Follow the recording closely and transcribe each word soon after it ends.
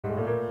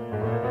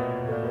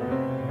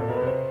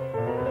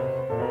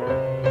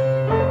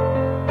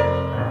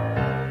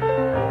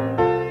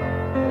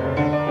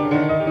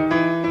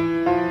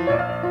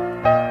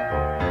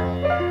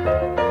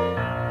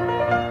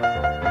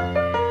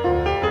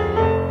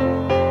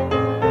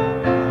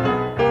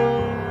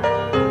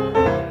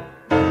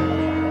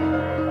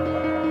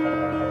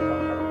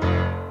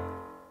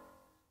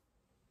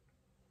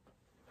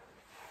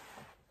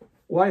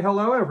Why,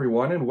 hello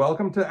everyone, and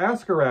welcome to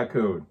Ask a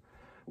Raccoon.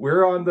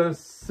 We're on the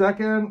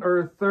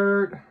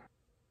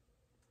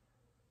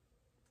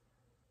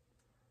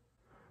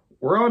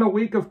we're on a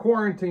week of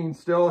quarantine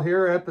still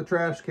here at the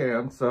trash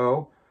can,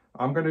 so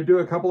I'm going to do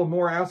a couple of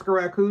more Ask a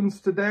Raccoons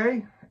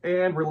today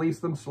and release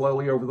them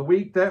slowly over the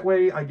week. That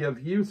way I give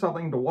you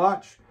something to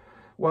watch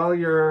while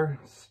you're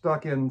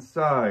stuck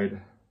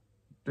inside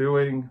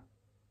doing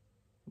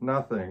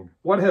nothing.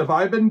 What have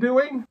I been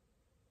doing?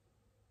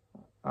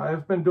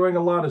 I've been doing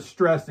a lot of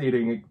stress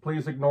eating.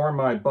 Please ignore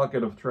my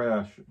bucket of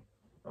trash.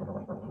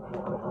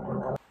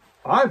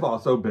 I've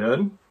also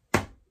been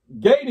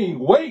gaining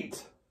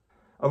weight.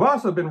 I've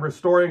also been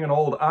restoring an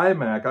old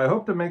iMac. I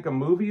hope to make a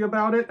movie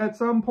about it at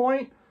some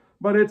point,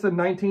 but it's a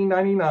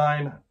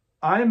 1999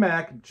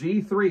 iMac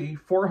G3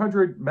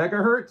 400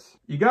 megahertz.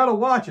 You gotta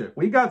watch it.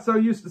 We got so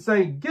used to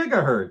saying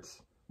gigahertz,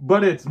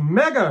 but it's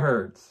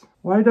megahertz.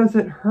 Why does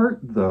it hurt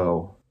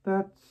though?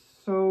 That's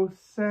so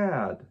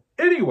sad.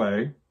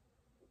 Anyway,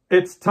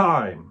 it's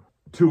time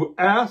to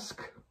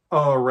Ask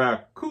a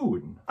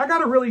Raccoon. I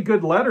got a really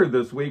good letter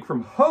this week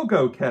from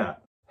Hogo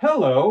Cat.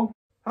 Hello.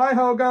 Hi,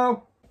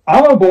 Hogo.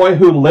 I'm a boy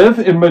who live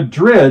in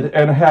Madrid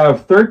and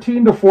have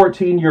 13 to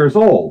 14 years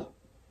old.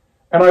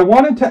 And I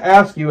wanted to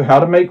ask you how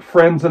to make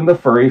friends in the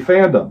furry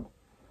fandom.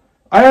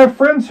 I have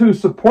friends who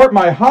support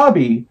my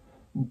hobby,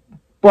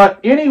 but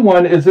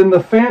anyone is in the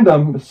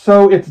fandom,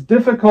 so it's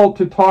difficult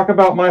to talk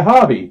about my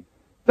hobby.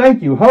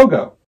 Thank you,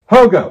 Hogo.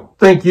 Hogo,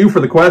 thank you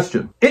for the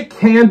question. It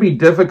can be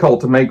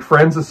difficult to make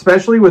friends,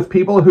 especially with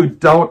people who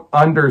don't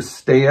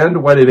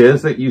understand what it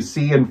is that you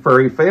see in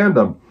furry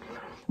fandom.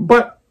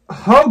 But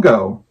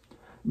Hogo,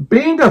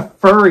 being a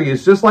furry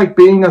is just like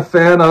being a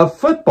fan of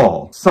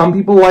football. Some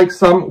people like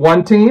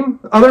one team,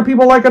 other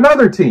people like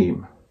another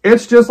team.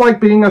 It's just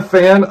like being a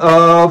fan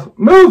of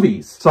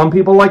movies. Some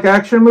people like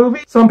action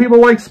movies, some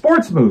people like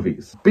sports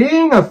movies.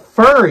 Being a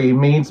furry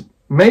means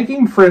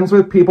making friends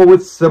with people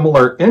with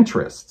similar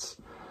interests.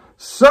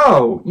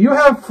 So, you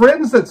have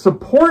friends that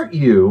support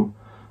you,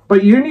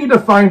 but you need to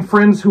find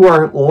friends who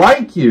are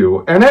like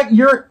you. And at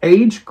your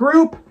age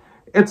group,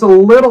 it's a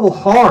little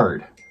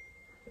hard.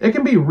 It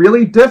can be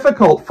really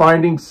difficult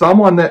finding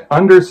someone that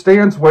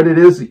understands what it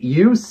is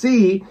you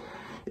see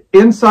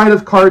inside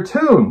of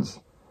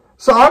cartoons.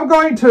 So I'm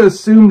going to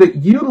assume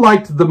that you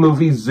liked the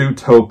movie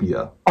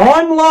Zootopia.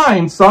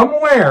 Online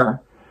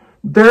somewhere,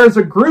 there's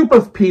a group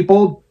of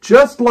people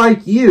just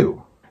like you.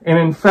 And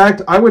in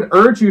fact, I would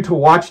urge you to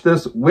watch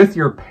this with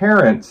your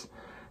parents.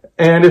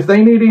 And if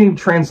they need any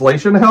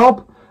translation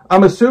help,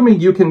 I'm assuming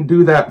you can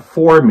do that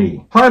for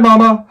me. Hi,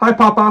 Mama. Hi,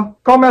 Papa.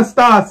 ¿Cómo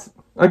estás?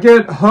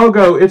 Again,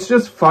 Hogo, it's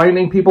just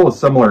finding people with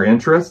similar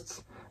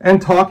interests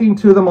and talking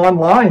to them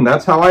online.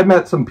 That's how I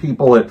met some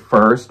people at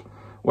first,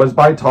 was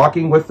by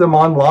talking with them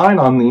online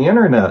on the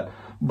internet.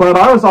 But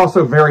I was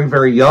also very,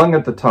 very young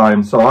at the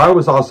time, so I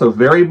was also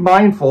very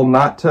mindful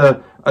not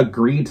to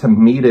agree to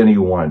meet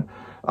anyone.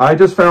 I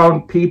just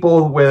found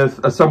people with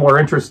a similar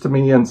interest to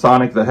me in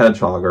Sonic the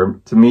Hedgehog,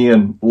 or to me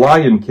in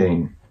Lion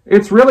King.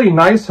 It's really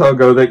nice,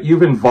 Hogo, that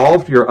you've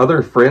involved your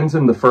other friends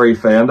in the furry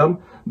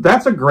fandom.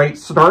 That's a great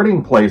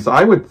starting place,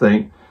 I would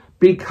think,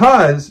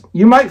 because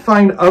you might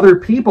find other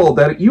people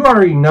that you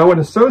already know and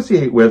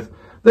associate with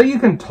that you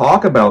can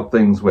talk about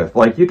things with.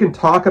 Like you can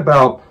talk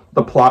about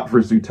the plot for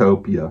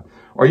Zootopia,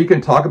 or you can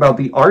talk about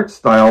the art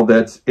style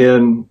that's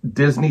in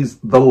Disney's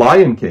The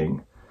Lion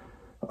King.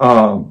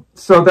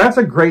 So that's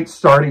a great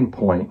starting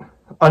point.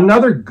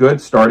 Another good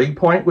starting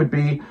point would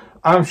be,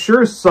 I'm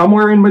sure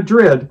somewhere in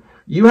Madrid,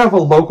 you have a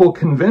local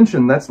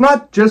convention that's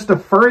not just a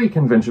furry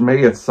convention.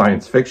 Maybe it's a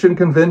science fiction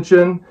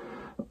convention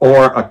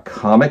or a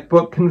comic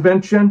book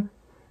convention.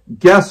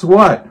 Guess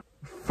what?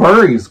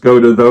 Furries go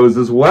to those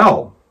as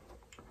well.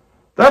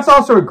 That's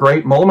also a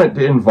great moment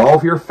to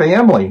involve your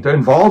family, to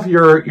involve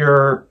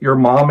your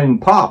mom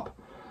and pop.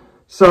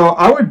 So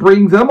I would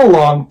bring them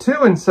along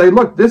too and say,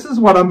 look, this is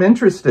what I'm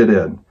interested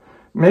in.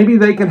 Maybe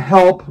they can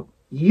help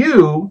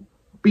you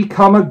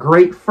become a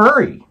great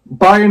furry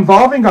by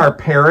involving our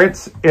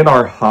parents in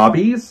our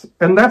hobbies.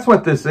 And that's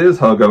what this is,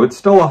 Hogo. It's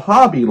still a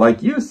hobby,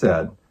 like you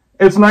said.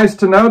 It's nice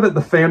to know that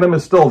the fandom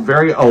is still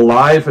very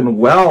alive and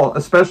well,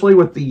 especially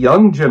with the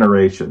young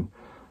generation.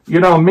 You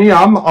know me,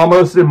 I'm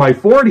almost in my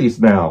 40s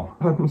now.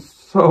 I'm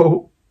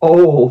so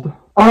old.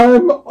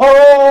 I'm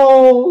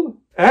old!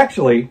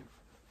 Actually,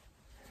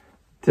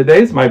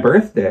 today's my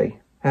birthday.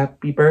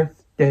 Happy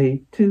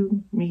birthday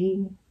to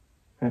me.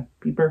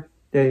 Happy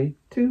birthday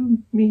to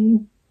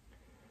me.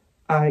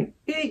 I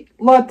eat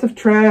lots of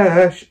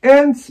trash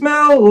and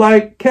smell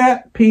like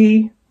cat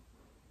pee.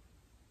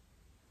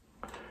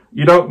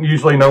 You don't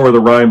usually know where the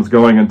rhyme's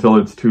going until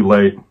it's too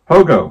late.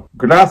 Hogo,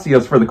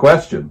 gracias for the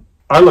question.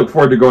 I look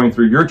forward to going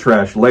through your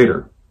trash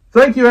later.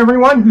 Thank you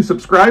everyone who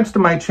subscribes to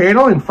my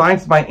channel and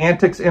finds my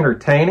antics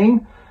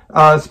entertaining.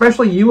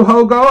 Especially you,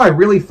 Hogo. I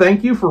really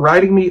thank you for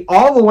writing me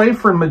all the way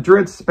from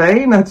Madrid,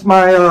 Spain. That's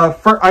my,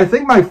 I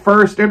think my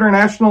first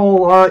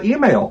international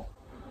email.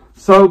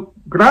 So,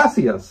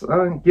 gracias.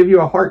 I'll give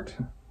you a heart.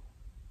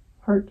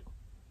 Heart.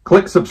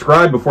 Click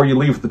subscribe before you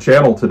leave the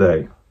channel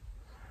today.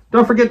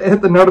 Don't forget to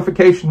hit the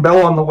notification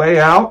bell on the way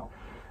out.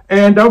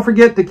 And don't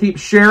forget to keep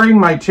sharing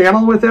my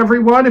channel with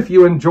everyone. If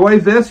you enjoy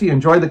this, you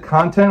enjoy the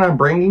content I'm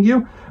bringing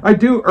you, I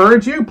do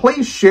urge you,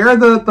 please share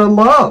the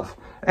love.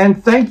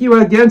 And thank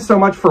you again so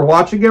much for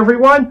watching,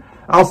 everyone.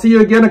 I'll see you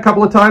again a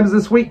couple of times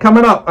this week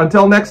coming up.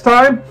 Until next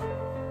time,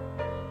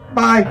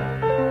 bye.